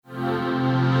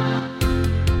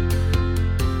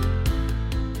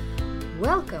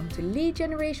to Lead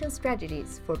Generation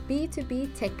Strategies for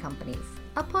B2B Tech Companies,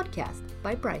 a podcast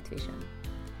by Bright Vision.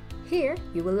 Here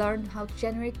you will learn how to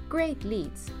generate great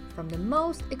leads from the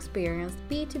most experienced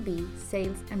B2B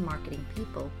sales and marketing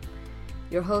people.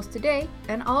 Your host today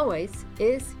and always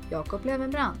is Jakob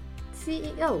Löwenbrand,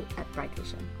 CEO at Bright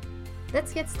Vision.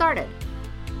 Let's get started.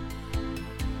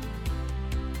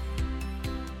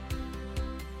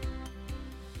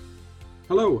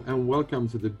 Hello and welcome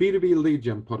to the B2B Lead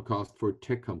Gen podcast for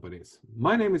tech companies.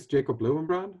 My name is Jakob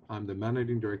Löwenbrand. I'm the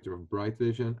Managing Director of Bright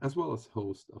Vision as well as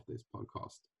host of this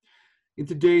podcast. In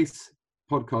today's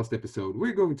podcast episode,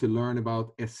 we're going to learn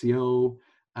about SEO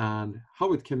and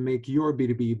how it can make your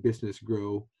B2B business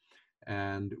grow.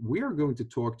 And we are going to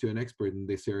talk to an expert in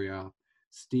this area,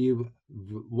 Steve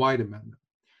Weideman.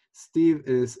 Steve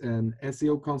is an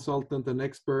SEO consultant and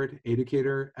expert,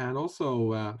 educator, and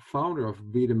also founder of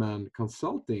Wiedemann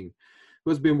Consulting,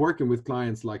 who has been working with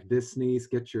clients like Disney,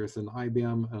 Skechers, and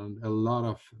IBM, and a lot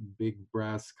of big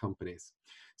brass companies.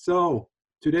 So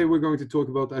today we're going to talk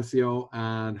about SEO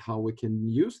and how we can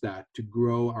use that to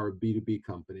grow our B2B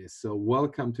companies. So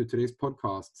welcome to today's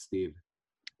podcast, Steve.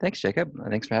 Thanks, Jacob.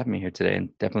 Thanks for having me here today. I'm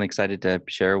definitely excited to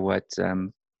share what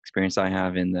experience I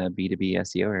have in the B2B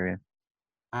SEO area.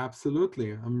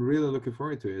 Absolutely. I'm really looking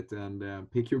forward to it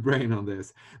and pick your brain on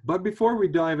this. But before we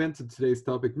dive into today's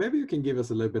topic, maybe you can give us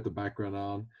a little bit of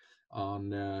background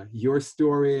on your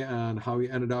story and how you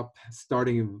ended up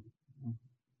starting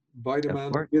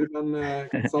Wiedemann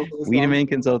Consulting. Wiedemann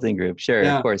Consulting Group. Sure,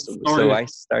 yeah, of course. So I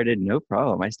started, no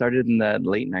problem. I started in the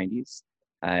late 90s.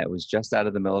 I was just out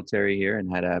of the military here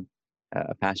and had a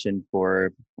passion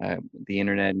for the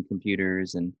internet and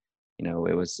computers, and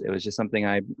it was just something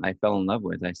I fell in love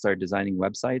with. I started designing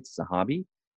websites as a hobby.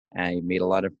 I made a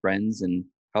lot of friends and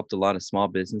helped a lot of small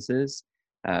businesses.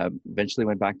 Eventually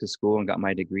went back to school and got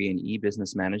my degree in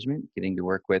e-business management, getting to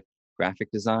work with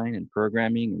graphic design and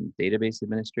programming and database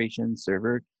administration,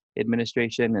 server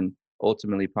administration, and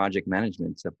ultimately project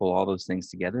management to pull all those things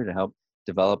together to help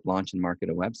develop, launch, and market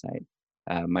a website.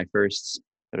 My first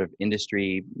sort of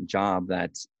industry job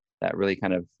that really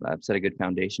kind of set a good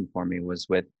foundation for me was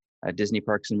with Disney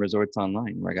Parks and Resorts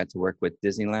Online, where I got to work with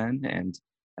Disneyland and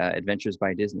Adventures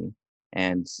by Disney.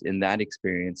 And in that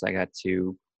experience, I got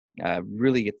to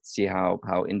really get to see how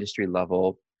industry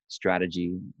level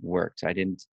strategy worked. I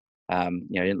didn't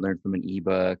learn from an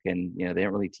ebook, and they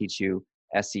didn't really teach you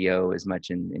SEO as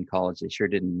much in college. They sure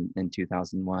did in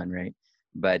 2001, right?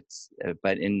 But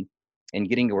in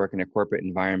getting to work in a corporate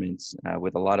environment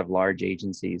with a lot of large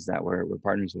agencies that were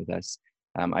partners with us,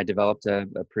 I developed a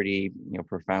pretty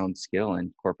profound skill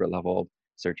in corporate level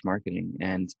search marketing,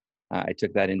 and I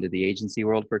took that into the agency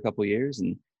world for a couple of years.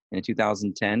 And in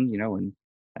 2010, when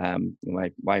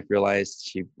my wife realized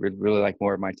she really liked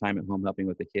more of my time at home helping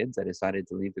with the kids, I decided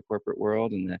to leave the corporate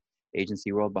world and the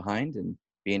agency world behind and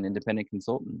be an independent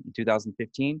consultant. In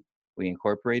 2015, we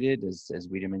incorporated as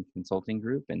Wiedemann Consulting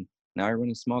Group, and now I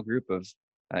run a small group of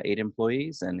 8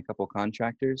 employees and a couple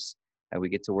contractors. We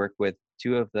get to work with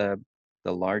 2 of the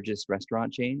largest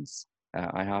restaurant chains,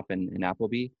 IHOP and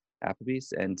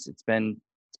Applebee's, and it's been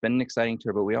an exciting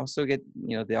tour. But we also get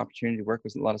the opportunity to work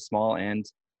with a lot of small and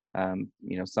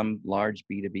some large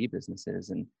B2B businesses,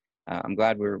 and I'm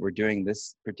glad we're doing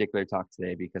this particular talk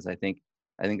today, because I think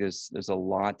there's a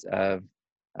lot of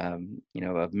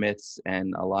of myths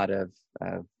and a lot of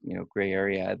gray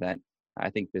area that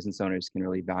I think business owners can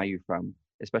really value from,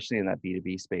 especially in that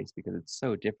B2B space, because it's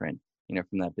so different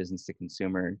from that business to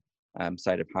consumer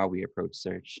side of how we approach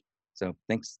search. So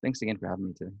thanks again for having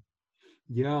me today.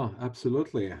 Yeah,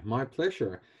 absolutely. My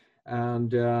pleasure.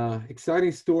 And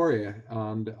exciting story.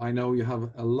 And I know you have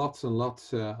lots and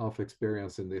lots of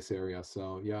experience in this area.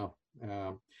 So yeah.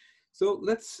 So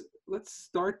let's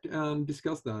start and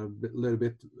discuss that a little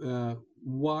bit.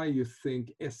 Why you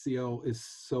think SEO is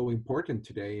so important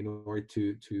today in order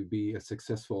to be a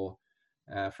successful,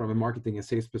 from a marketing and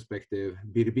sales perspective,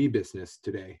 B2B business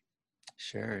today?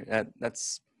 Sure.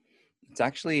 It's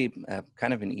actually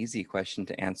kind of an easy question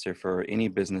to answer for any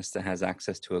business that has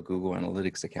access to a Google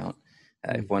Analytics account.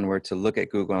 If one were to look at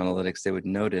Google Analytics, they would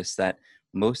notice that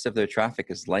most of their traffic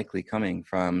is likely coming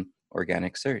from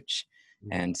organic search.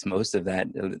 And most of that,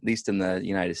 at least in the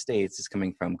United States, is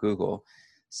coming from Google.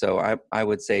 So I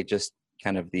would say just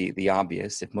kind of the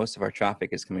obvious, if most of our traffic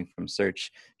is coming from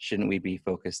search, shouldn't we be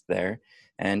focused there?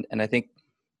 And I think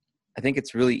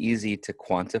it's really easy to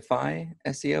quantify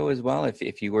SEO as well.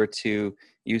 If you were to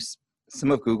use some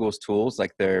of Google's tools,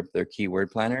 like their keyword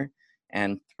planner,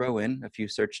 and throw in a few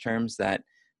search terms that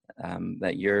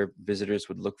your visitors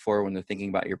would look for when they're thinking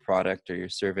about your product or your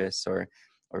service or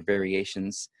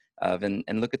variations of, and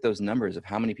look at those numbers of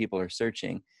how many people are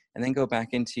searching, and then go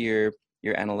back into your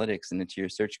analytics and into your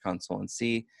search console and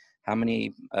see how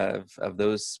many of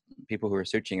those people who are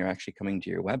searching are actually coming to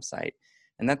your website.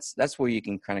 And that's where you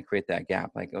can kind of create that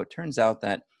gap. Like, oh, it turns out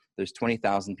that there's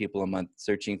 20,000 people a month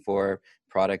searching for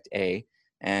product A,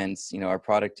 and our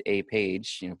product A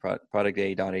page, product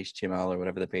A.html or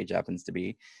whatever the page happens to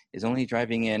be, is only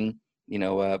driving in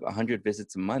 100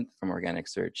 visits a month from organic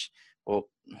search. Well,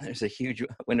 there's a huge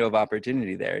window of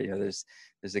opportunity there.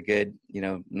 There's a good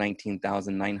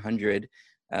 19,900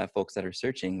 folks that are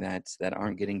searching that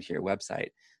aren't getting to your website.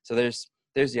 So there's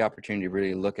the opportunity to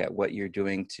really look at what you're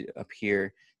doing to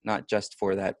appear, not just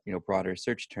for that broader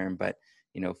search term, but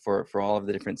for all of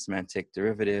the different semantic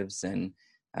derivatives, and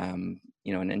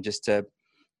and just to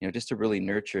really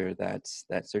nurture that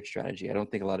search strategy. I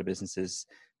don't think a lot of businesses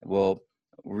will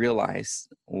realize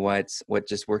what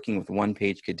just working with one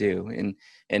page could do.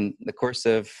 In the course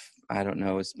of, I don't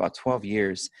know, it's about 12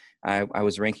 years, I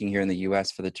was ranking here in the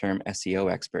US for the term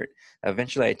SEO expert.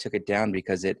 Eventually I took it down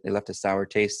because it left a sour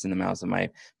taste in the mouths of my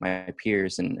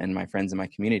peers and my friends in my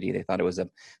community. They thought it was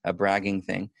a bragging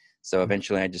thing. So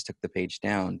eventually I just took the page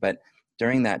down. But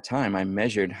during that time, I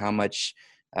measured how much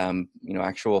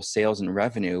actual sales and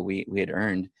revenue we had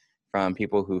earned from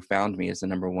people who found me as the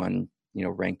number one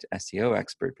ranked SEO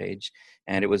expert page,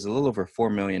 and it was a little over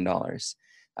 $4 million.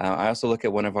 I also look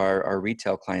at one of our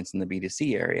retail clients in the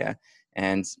B2C area,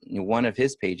 and one of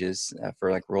his pages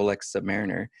for like Rolex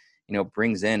Submariner,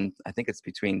 brings in, I think it's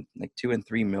between like $2 and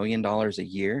 $3 million a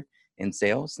year in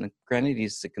sales. And granted,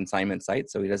 he's a consignment site,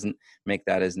 so he doesn't make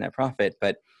that as net profit,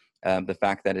 but the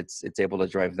fact that it's able to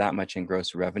drive that much in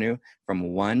gross revenue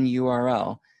from one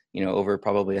URL, over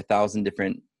probably 1,000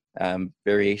 different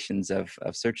variations of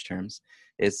search terms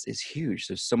is huge.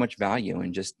 There's so much value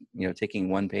in just taking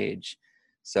one page.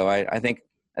 So I think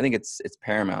it's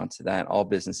paramount that all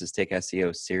businesses take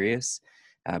SEO serious,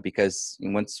 because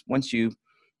once you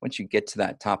get to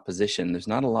that top position, there's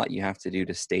not a lot you have to do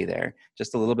to stay there.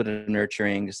 Just a little bit of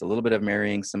nurturing, just a little bit of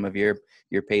marrying some of your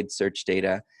paid search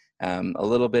data, a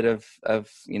little bit of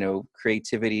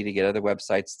creativity to get other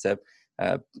websites to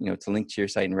link to your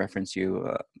site and reference you,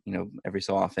 every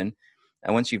so often.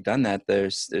 And once you've done that,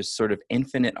 there's sort of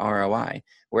infinite ROI.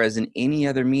 Whereas in any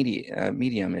other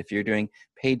medium, if you're doing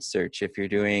paid search, if you're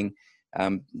doing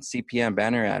CPM,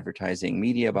 banner advertising,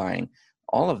 media buying,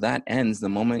 all of that ends the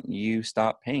moment you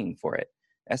stop paying for it.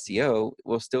 SEO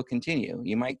will still continue.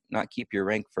 You might not keep your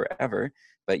rank forever,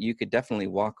 but you could definitely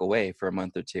walk away for a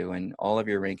month or two, and all of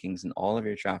your rankings and all of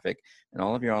your traffic and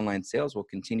all of your online sales will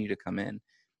continue to come in.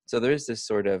 So there's this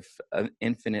sort of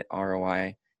infinite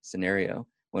ROI scenario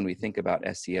when we think about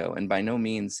SEO. And by no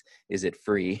means is it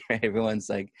free. Everyone's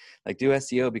like do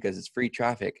SEO because it's free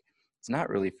traffic. It's not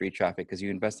really free traffic, because you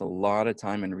invest a lot of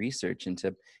time and research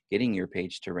into getting your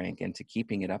page to rank and to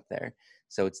keeping it up there.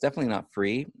 So it's definitely not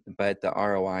free, but the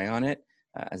ROI on it,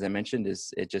 as I mentioned,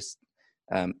 it just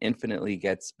infinitely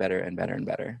gets better and better and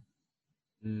better.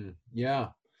 Yeah,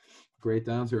 great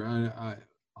answer.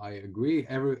 I agree.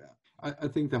 I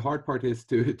think the hard part is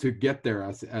to get there,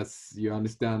 as you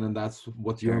understand, and that's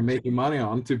what you're making money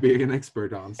on, to be an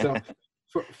expert on. So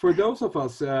for those of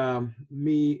us,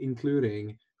 me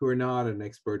including, who are not an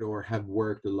expert or have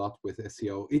worked a lot with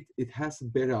SEO, it has a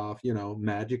bit of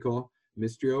magical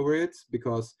mystery over it,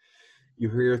 because you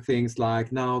hear things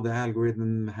like, now the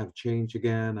algorithm have changed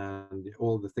again, and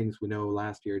all the things we know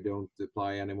last year don't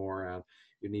apply anymore, and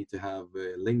you need to have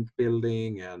link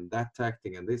building and that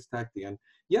tactic and this tactic. And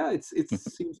yeah, it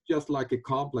seems just like a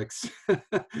complex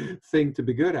thing to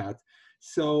be good at.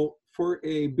 So for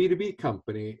a B2B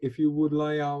company, if you would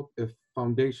lay out a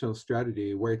foundational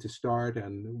strategy, where to start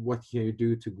and what can you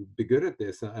do to be good at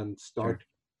this and start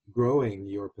growing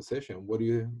your position,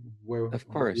 Of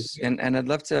course. And I'd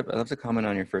love to comment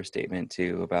on your first statement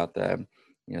too, about the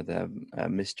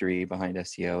mystery behind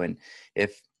SEO. And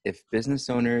if business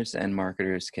owners and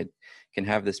marketers can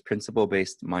have this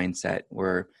principle-based mindset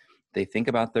where they think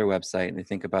about their website and they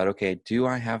think about, okay, do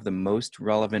I have the most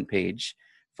relevant page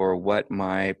for what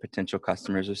my potential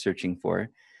customers are searching for?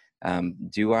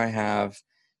 Do I have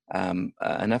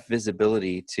enough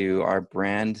visibility to our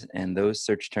brand and those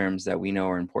search terms that we know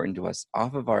are important to us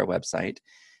off of our website?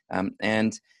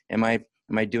 And am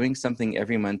I doing something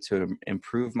every month to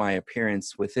improve my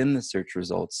appearance within the search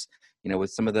results?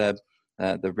 With some of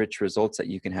the rich results that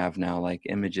you can have now, like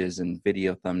images and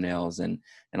video thumbnails and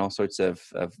all sorts of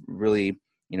really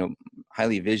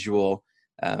highly visual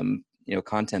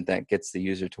content that gets the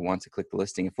user to want to click the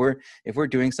listing. If we're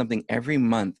doing something every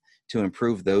month to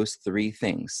improve those three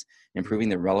things: improving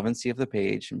the relevancy of the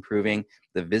page, improving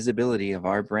the visibility of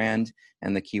our brand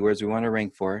and the keywords we want to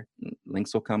rank for.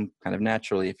 Links will come kind of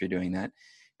naturally if you're doing that.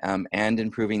 And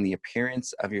improving the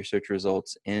appearance of your search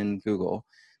results in Google,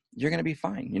 you're going to be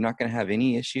fine. You're not going to have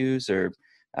any issues or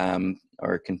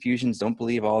confusions. Don't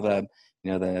believe all the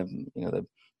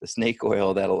snake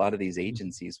oil that a lot of these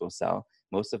agencies will sell.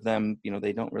 Most of them,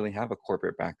 they don't really have a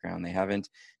corporate background. They haven't,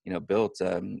 built,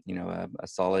 a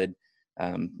solid,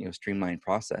 streamlined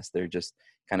process. They're just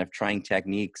kind of trying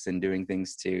techniques and doing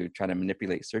things to try to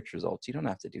manipulate search results. You don't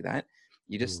have to do that.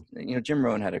 You just, Jim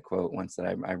Rohn had a quote once that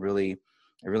I really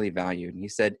valued. And he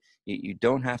said, you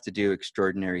don't have to do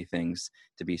extraordinary things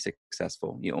to be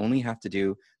successful. You only have to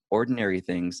do ordinary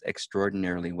things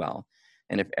extraordinarily well.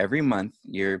 And if every month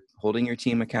you're holding your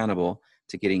team accountable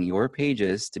to getting your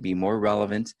pages to be more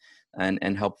relevant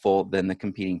and helpful than the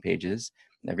competing pages,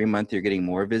 every month you're getting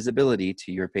more visibility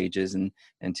to your pages and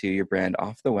to your brand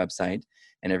off the website,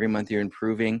 and every month you're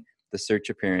improving the search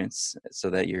appearance so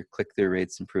that your click-through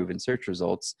rates improve in search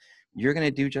results, you're going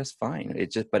to do just fine.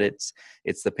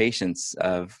 It's the patience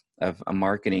of a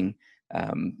marketing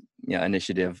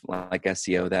initiative like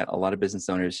SEO that a lot of business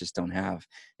owners just don't have.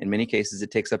 In many cases,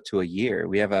 it takes up to a year.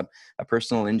 We have a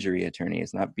personal injury attorney.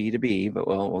 It's not B2B, but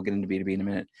we'll get into B2B in a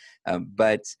minute.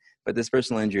 But this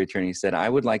personal injury attorney said, I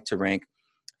would like to rank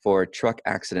for truck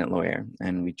accident lawyer.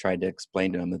 And we tried to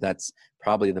explain to him that that's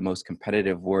probably the most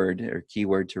competitive word or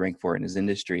keyword to rank for in his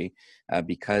industry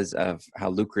because of how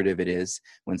lucrative it is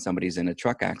when somebody's in a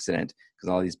truck accident, because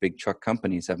all these big truck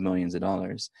companies have millions of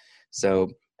dollars.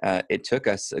 So it took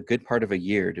us a good part of a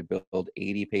year to build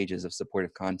 80 pages of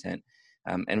supportive content.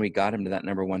 And we got him to that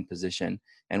 #1 position.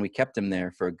 And we kept him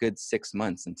there for a good 6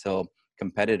 months until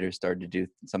competitors started to do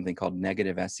something called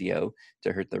negative SEO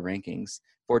to hurt the rankings.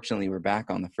 Fortunately, we're back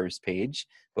on the first page,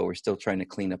 but we're still trying to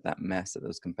clean up that mess that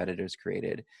those competitors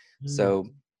created. So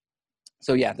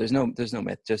yeah, there's no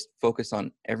myth. Just focus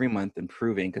on every month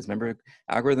improving, because remember,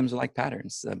 algorithms are like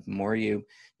patterns. The more you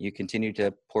continue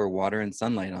to pour water and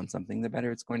sunlight on something, the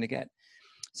better it's going to get.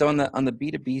 So on the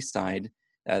B2B side,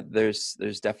 there's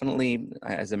definitely,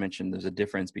 as I mentioned, there's a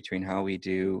difference between how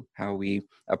we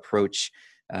approach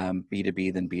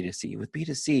B2B than B2C. With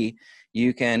B2C,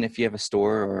 you can, if you have a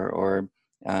store or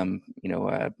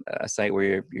a site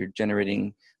where you're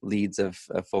generating leads of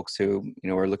folks who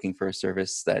are looking for a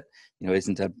service that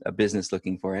isn't a business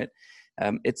looking for it.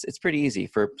 It's pretty easy.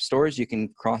 For stores, you can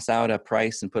cross out a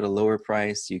price and put a lower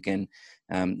price. You can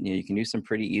do some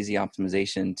pretty easy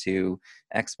optimization to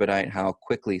expedite how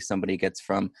quickly somebody gets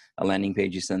from a landing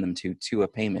page you send them to a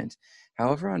payment.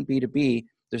 However, on B2B,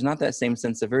 there's not that same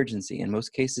sense of urgency. In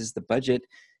most cases, the budget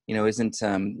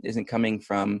isn't coming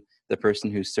from the person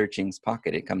who's searching's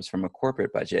pocket. It comes from a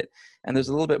corporate budget, and there's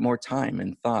a little bit more time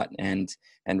and thought and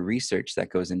research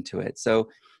that goes into it. So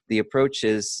the approach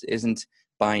isn't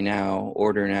buy now,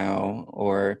 order now,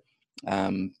 or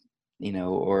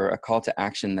a call to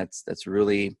action that's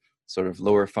really sort of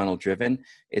lower funnel driven.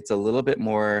 It's a little bit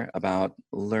more about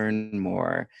learn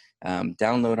more,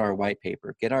 download our white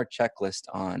paper, get our checklist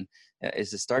on,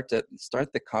 is to start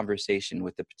the conversation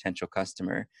with the potential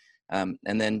customer. And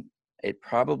then it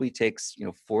probably takes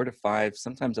 4 to 5,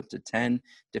 sometimes up to 10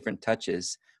 different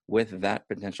touches with that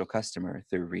potential customer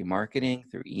through remarketing,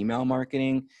 through email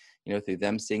marketing, through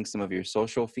them seeing some of your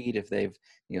social feed if they've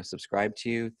subscribed to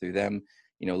you, through them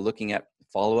looking at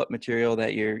follow-up material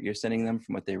that you're sending them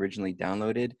from what they originally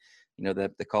downloaded.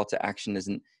 The call to action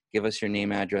isn't give us your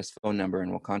name, address, phone number,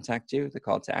 and we'll contact you. The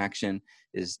call to action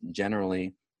is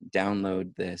generally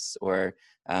download this or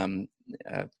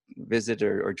visit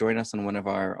or join us on one of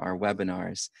our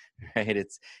webinars, right?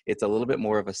 It's a little bit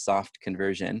more of a soft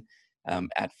conversion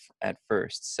at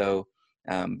first. So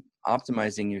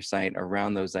optimizing your site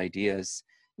around those ideas,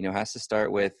 has to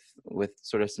start with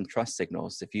sort of some trust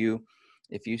signals.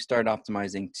 If you start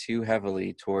optimizing too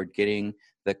heavily toward getting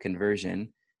the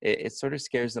conversion, it sort of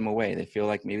scares them away. They feel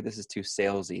like maybe this is too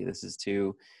salesy. This is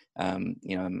too,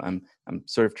 I'm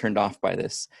sort of turned off by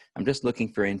this. I'm just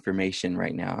looking for information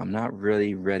right now. I'm not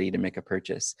really ready to make a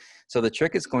purchase. So the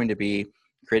trick is going to be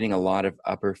creating a lot of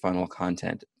upper funnel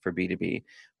content for B2B.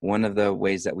 One of the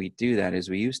ways that we do that is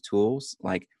we use tools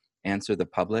like Answer the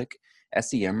Public.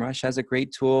 SEMrush has a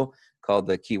great tool called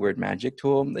the Keyword Magic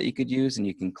tool that you could use, and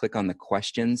you can click on the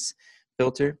questions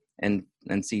filter and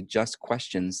see just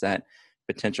questions that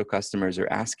potential customers are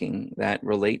asking that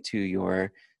relate to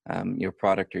your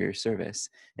product or your service.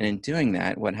 And in doing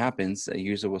that, what happens, a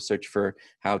user will search for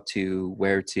how to,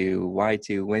 where to, why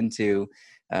to, when to,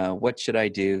 what should I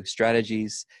do,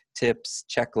 strategies, tips,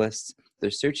 checklists.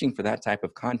 They're searching for that type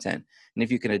of content. And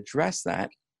if you can address that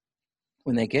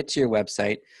When they get to your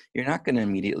website, you're not going to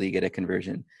immediately get a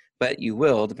conversion, but you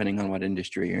will, depending on what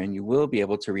industry you're in, you will be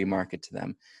able to remarket to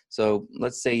them. So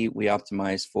let's say we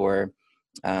optimize for,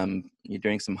 you're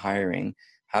doing some hiring.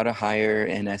 How to hire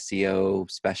an SEO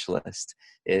specialist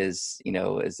is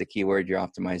the keyword you're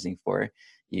optimizing for.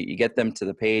 You get them to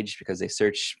the page because they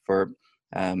search for,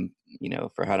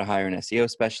 for how to hire an SEO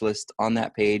specialist. On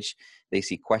that page, they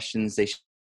see questions they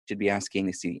should be asking.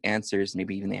 They see answers,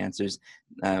 maybe even the answers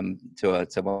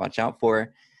to watch out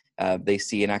for. They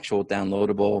see an actual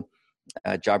downloadable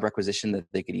job requisition that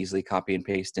they could easily copy and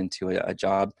paste into a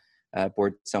job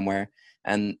board somewhere.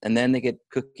 And then they get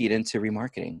cookied into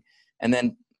remarketing. And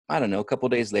then, I don't know, a couple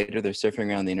of days later, they're surfing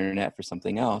around the internet for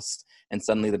something else. And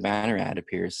suddenly the banner ad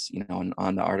appears,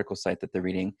 on the article site that they're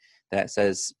reading that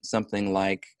says something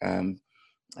like,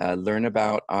 learn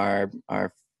about our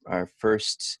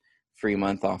first free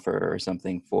month offer or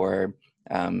something for,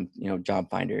 job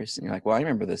finders. And you're like, well, I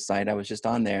remember this site. I was just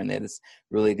on there and they had this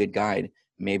really good guide.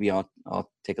 Maybe I'll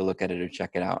take a look at it or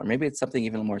check it out. Or maybe it's something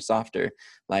even more softer,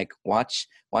 like watch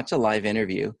a live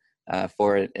interview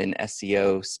for an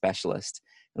SEO specialist.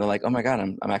 And they're like, oh my God,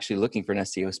 I'm actually looking for an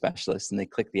SEO specialist. And they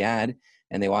click the ad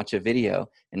and they watch a video.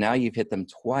 And now you've hit them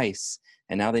twice.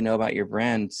 And now they know about your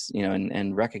brand,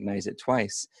 and recognize it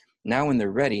twice. Now when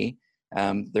they're ready,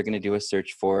 they're going to do a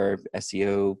search for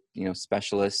SEO,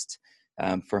 specialist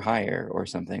for hire or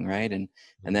something, right? And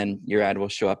then your ad will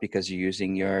show up because you're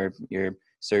using your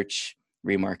search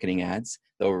remarketing ads.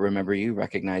 They'll remember you,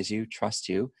 recognize you, trust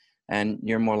you, and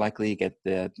you're more likely to get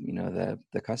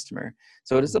the customer.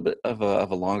 So it is a bit of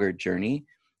a longer journey.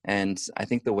 And I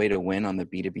think the way to win on the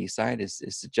B2B side is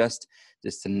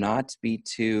to not be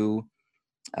too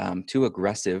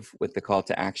aggressive with the call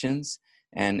to actions,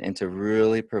 and to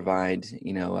really provide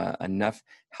enough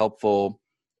helpful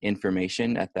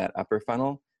information at that upper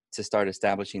funnel to start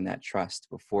establishing that trust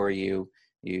before you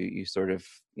sort of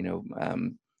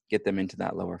get them into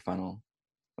that lower funnel.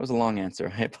 It was a long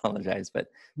answer. I apologize, but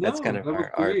that's kind of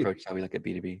our approach, how we look at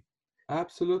B2B.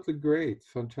 Absolutely great.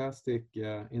 Fantastic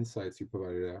insights you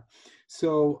provided there.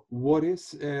 So what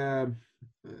is,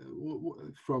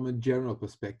 from a general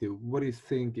perspective, what do you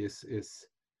think is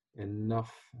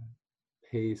enough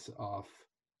pace of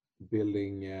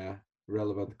building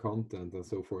relevant content and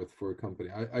so forth for a company?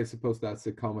 I suppose that's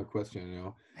a common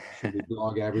question, should we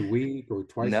blog every week or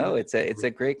twice? No, it's a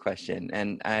great question.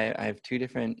 And I have two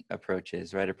different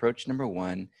approaches, right? Approach number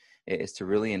one is to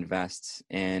really invest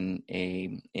in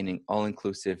an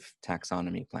all-inclusive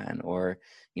taxonomy plan, or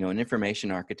an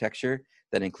information architecture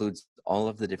that includes all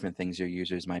of the different things your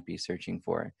users might be searching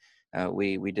for.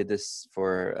 We did this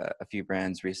for a few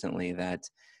brands recently that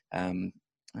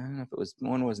I don't know if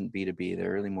one wasn't B2B,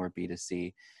 they're really more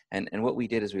B2C. And what we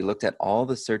did is we looked at all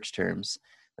the search terms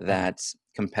that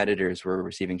competitors were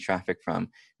receiving traffic from.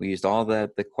 We used all the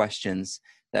questions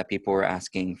that people were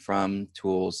asking from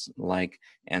tools like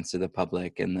Answer the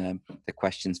Public and the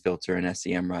questions filter and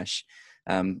SEMrush.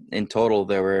 In total,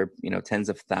 there were tens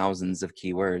of thousands of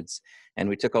keywords. And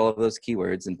we took all of those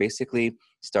keywords and basically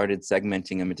started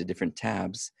segmenting them into different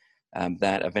tabs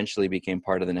that eventually became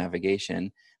part of the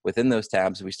navigation. Within those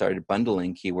tabs, we started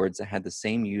bundling keywords that had the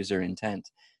same user intent.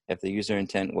 If the user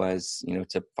intent was,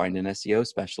 to find an SEO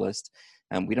specialist,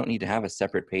 we don't need to have a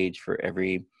separate page for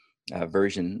every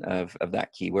version of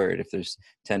that keyword. If there's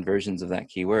 10 versions of that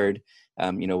keyword,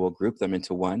 we'll group them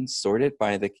into one, sort it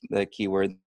by the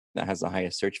keyword that has the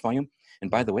highest search volume. And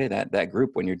by the way, that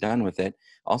group, when you're done with it,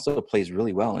 also plays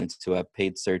really well into a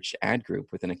paid search ad group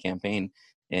within a campaign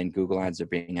in Google Ads or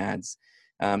Bing Ads.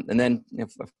 And then,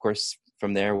 of course,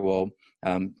 from there, we'll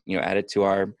add it to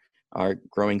our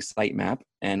growing sitemap.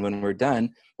 And when we're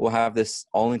done, we'll have this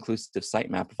all-inclusive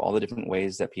sitemap of all the different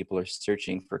ways that people are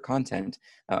searching for content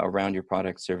around your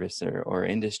product, service, or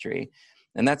industry.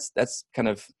 And that's kind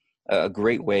of a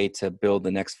great way to build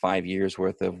the next 5 years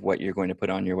worth of what you're going to put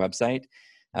on your website.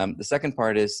 The second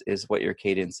part is what your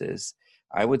cadence is.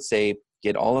 I would say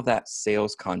get all of that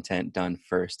sales content done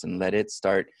first and let it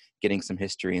start getting some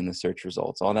history in the search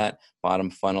results. All that bottom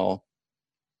funnel,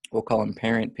 we'll call them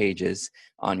parent pages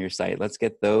on your site. Let's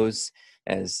get those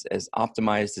as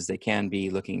optimized as they can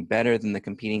be, looking better than the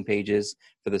competing pages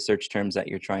for the search terms that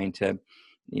you're trying to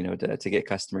get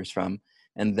customers from.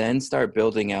 And then start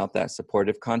building out that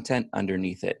supportive content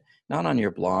underneath it, not on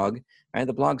your blog, right?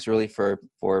 The blog's really for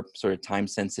sort of time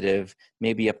sensitive,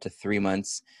 maybe up to 3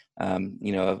 months,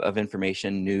 of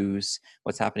information, news,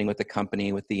 what's happening with the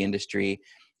company, with the industry,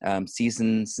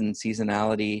 seasons and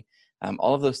seasonality,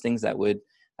 all of those things that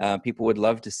people would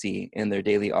love to see in their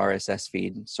daily RSS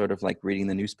feed, sort of like reading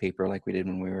the newspaper like we did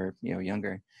when we were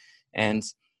younger. And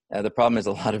The problem is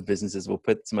a lot of businesses will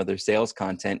put some of their sales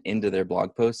content into their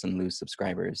blog posts and lose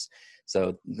subscribers.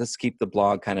 So let's keep the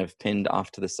blog kind of pinned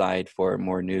off to the side for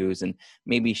more news, and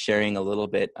maybe sharing a little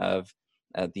bit of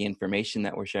the information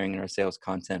that we're sharing in our sales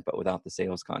content, but without the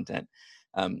sales content.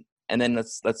 And then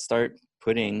let's start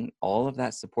putting all of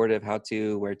that supportive how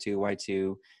to, where to, why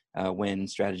to, when,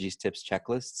 strategies, tips,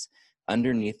 checklists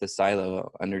underneath the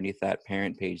silo, underneath that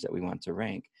parent page that we want to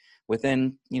rank.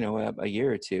 Within, a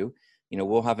year or two,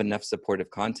 we'll have enough supportive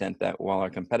content that while our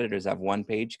competitors have one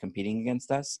page competing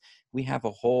against us, we have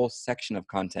a whole section of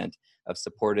content, of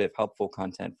supportive, helpful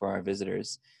content for our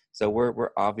visitors. So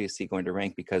we're obviously going to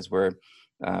rank because we're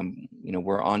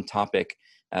on topic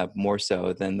more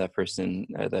so than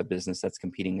the business that's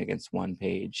competing against one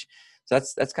page. So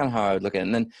that's kind of how I would look at it.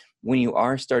 And then when you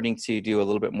are starting to do a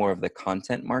little bit more of the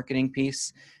content marketing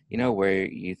piece, where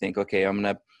you think, okay, I'm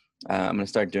gonna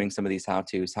start doing some of these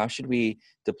how-tos. How should we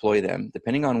deploy them?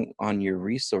 Depending on your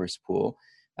resource pool,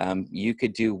 you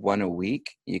could do one a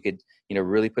week. You could,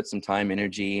 really put some time,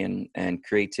 energy, and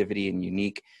creativity and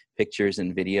unique pictures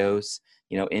and videos,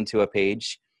 into a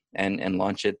page and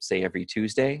launch it, say, every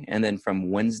Tuesday. And then from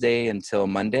Wednesday until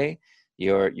Monday,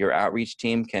 your outreach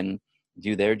team can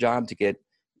do their job to get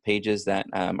pages that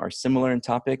are similar in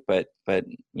topic, but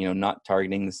not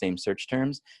targeting the same search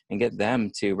terms, and get them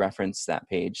to reference that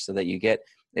page so that you get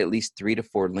at least 3 to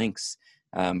 4 links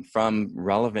from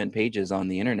relevant pages on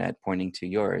the internet pointing to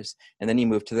yours. And then you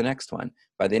move to the next one.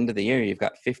 By the end of the year, you've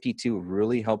got 52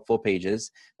 really helpful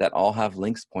pages that all have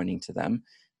links pointing to them.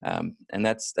 And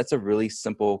that's a really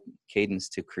simple cadence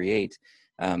to create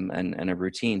and a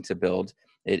routine to build.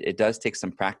 It does take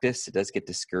some practice. It does get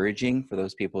discouraging for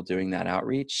those people doing that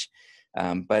outreach,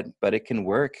 but it can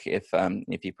work if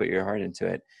you put your heart into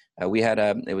it.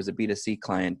 It was a B2C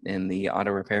client in the auto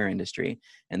repair industry,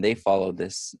 and they followed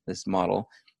this model.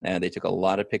 They took a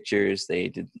lot of pictures, they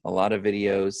did a lot of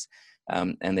videos,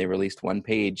 and they released one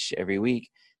page every week.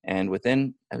 And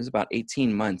within, it was about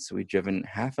 18 months, we'd driven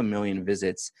 500,000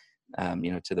 visits,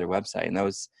 to their website, and that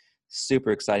was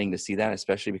super exciting to see that,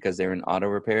 especially because they're in auto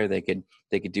repair. They could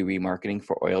do remarketing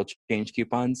for oil change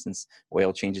coupons, since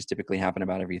oil changes typically happen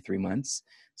about every 3 months.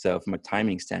 So from a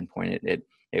timing standpoint,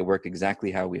 it worked exactly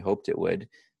how we hoped it would,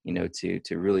 to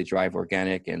really drive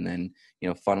organic and then,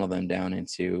 funnel them down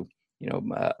into,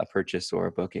 a purchase or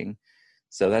a booking.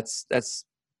 So that's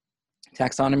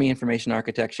taxonomy, information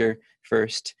architecture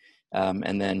first,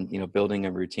 and then, building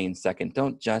a routine second.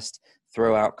 Don't just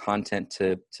throw out content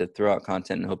to throw out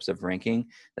content in hopes of ranking.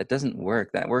 That doesn't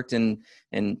work. That worked in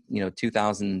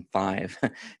 2005,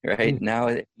 right? Now,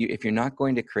 if you're not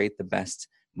going to create the best,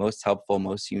 most helpful,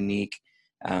 most unique,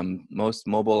 most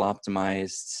mobile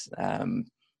optimized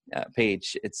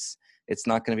page, it's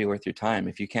not going to be worth your time.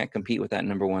 If you can't compete with that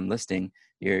number one listing,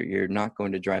 you're not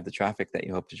going to drive the traffic that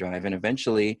you hope to drive. And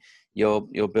eventually you'll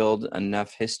build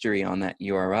enough history on that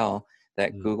URL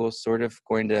that Google's sort of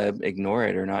going to ignore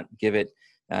it or not give it,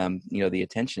 the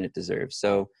attention it deserves.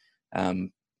 So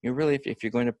you're really, if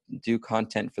you're going to do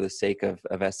content for the sake of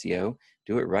SEO,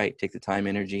 do it right. Take the time,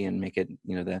 energy, and make it,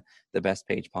 the best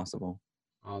page possible.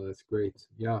 Oh, that's great.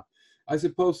 Yeah, I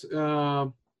suppose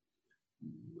a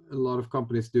lot of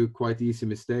companies do quite easy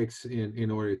mistakes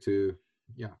in order to,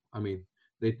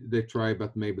 they try,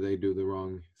 but maybe they do the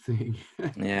wrong thing.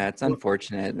 Yeah, it's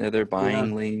unfortunate. They're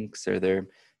buying links, or they're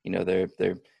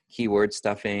keyword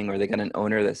stuffing, or they got an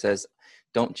owner that says,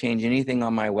 don't change anything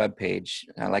on my web page.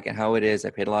 I like it how it is. I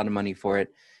paid a lot of money for it,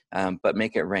 but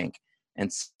make it rank.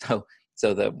 And so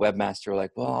the webmaster were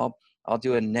like, well, I'll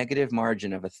do a negative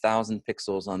margin of 1,000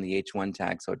 pixels on the H1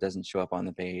 tag so it doesn't show up on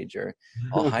the page, or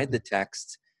I'll hide the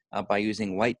text by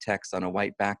using white text on a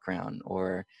white background,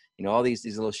 or all these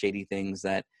little shady things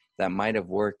that might have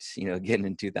worked again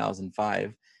in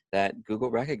 2005 that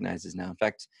Google recognizes now. In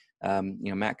fact,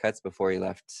 Matt Cutts, before he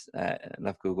left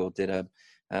Google, did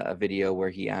a video where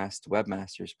he asked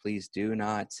webmasters, please do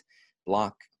not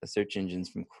block the search engines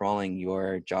from crawling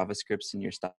your JavaScripts and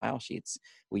your style sheets.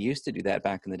 We used to do that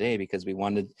back in the day because we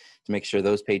wanted to make sure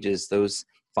those pages, those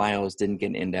files didn't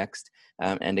get indexed,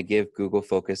 and to give Google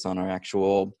focus on our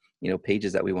actual,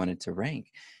 pages that we wanted to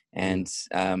rank. And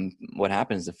what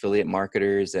happens, affiliate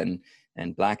marketers and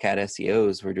black hat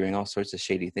SEOs were doing all sorts of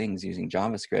shady things using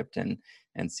JavaScript and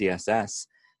CSS.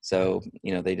 So,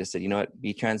 they just said,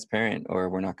 be transparent or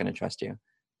we're not going to trust you.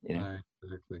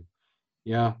 Exactly.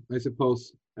 Yeah, I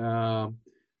suppose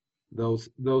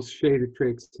those shady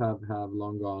tricks have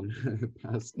long gone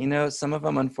past. Some of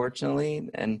them, unfortunately,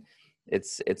 and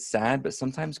it's sad, but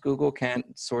sometimes Google can't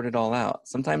sort it all out.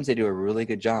 Sometimes they do a really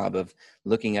good job of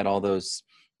looking at all those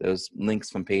those links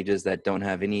from pages that don't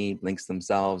have any links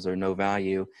themselves or no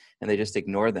value, and they just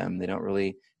ignore them. They don't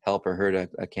really help or hurt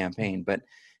a campaign. But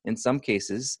in some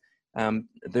cases,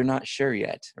 they're not sure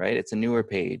yet, right? It's a newer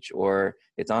page, or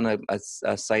it's on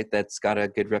a site that's got a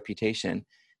good reputation,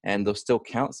 and they'll still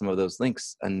count some of those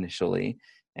links initially.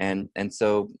 And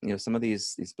so, some of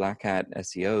these black hat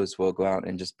SEOs will go out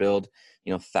and just build,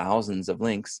 thousands of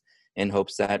links in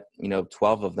hopes that,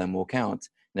 12 of them will count.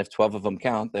 And if 12 of them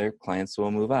count, their clients will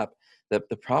move up. The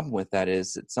problem with that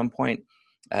is at some point,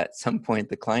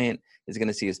 the client is going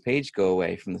to see his page go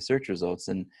away from the search results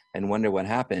and wonder what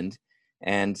happened.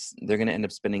 And they're going to end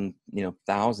up spending,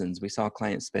 thousands. We saw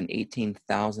clients spend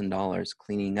 $18,000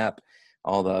 cleaning up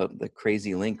all the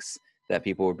crazy links that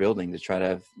people were building to try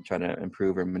to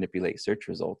improve or manipulate search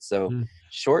results. So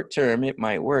short term, it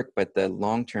might work, but the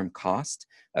long-term cost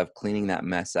of cleaning that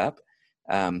mess up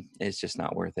is just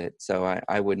not worth it. So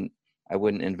I wouldn't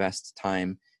invest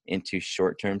time into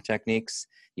short-term techniques.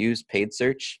 Use paid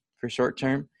search for short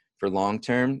term. For long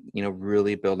term,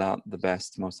 really build out the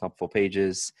best, most helpful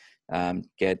pages.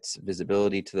 Get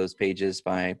visibility to those pages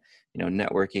by,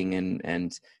 networking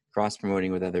and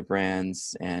cross-promoting with other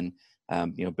brands, and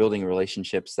building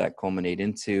relationships that culminate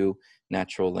into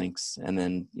natural links. And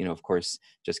then, of course,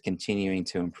 just continuing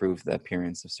to improve the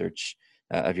appearance of search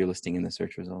of your listing in the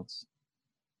search results.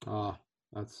 Ah,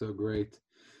 that's so great.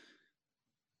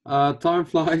 Time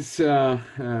flies,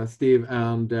 Steve,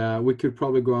 and we could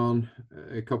probably go on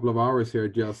a couple of hours here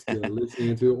just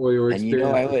listening to all your experience.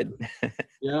 And I would.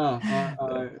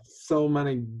 Yeah, so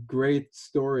many great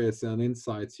stories and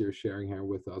insights you're sharing here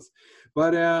with us.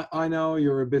 But I know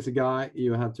you're a busy guy.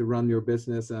 You have to run your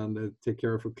business and take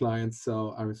care of your clients.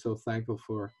 So I'm so thankful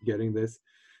for getting this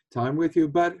time with you.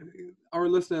 But our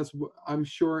listeners, I'm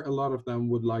sure a lot of them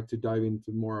would like to dive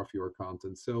into more of your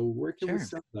content. So where can we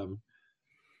send them?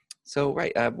 So,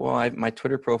 right. My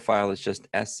Twitter profile is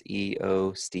just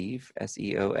SEO Steve,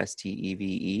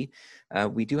 SEOSTEVE.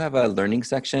 We do have a learning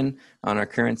section on our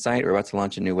current site. We're about to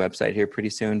launch a new website here pretty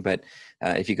soon. But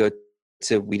if you go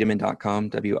to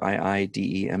Wiedemann.com,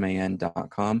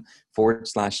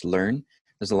 WIIDEMAN.com/learn,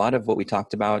 there's a lot of what we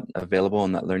talked about available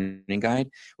in that learning guide.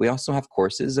 We also have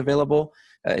courses available.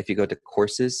 If you go to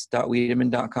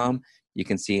courses.wiedemann.com, you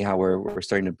can see how we're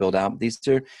starting to build out. These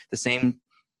are the same,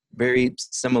 very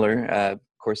similar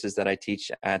courses that I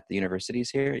teach at the universities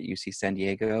here at UC San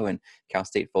Diego and Cal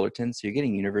State Fullerton. So you're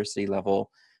getting university level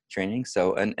training.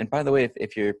 So, and by the way,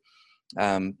 if your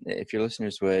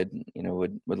listeners would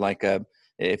like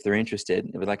if they're interested,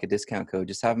 would like a discount code,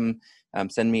 just have them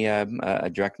send me a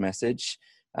direct message,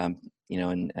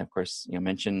 and of course,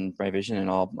 mention Bright Vision, and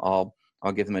I'll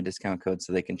give them a discount code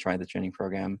so they can try the training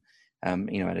program,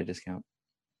 at a discount.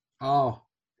 Oh,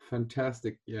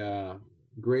 fantastic. Yeah.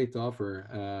 Great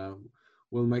offer.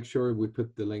 We'll make sure we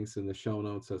put the links in the show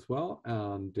notes as well,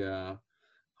 and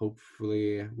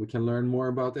hopefully we can learn more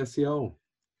about SEO.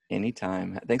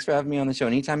 Anytime. Thanks for having me on the show.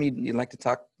 Anytime you'd like to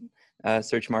talk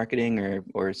search marketing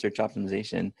or search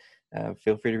optimization,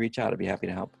 feel free to reach out. I'd be happy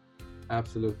to help.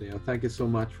 Absolutely. And thank you so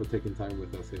much for taking time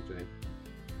with us here today.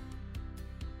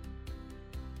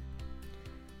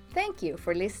 Thank you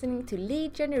for listening to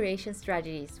Lead Generation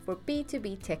Strategies for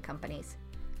B2B Tech Companies.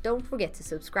 Don't forget to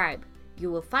subscribe. You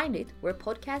will find it where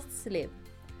podcasts live.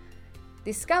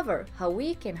 Discover how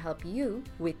we can help you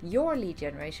with your lead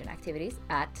generation activities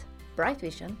at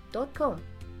brightvision.com.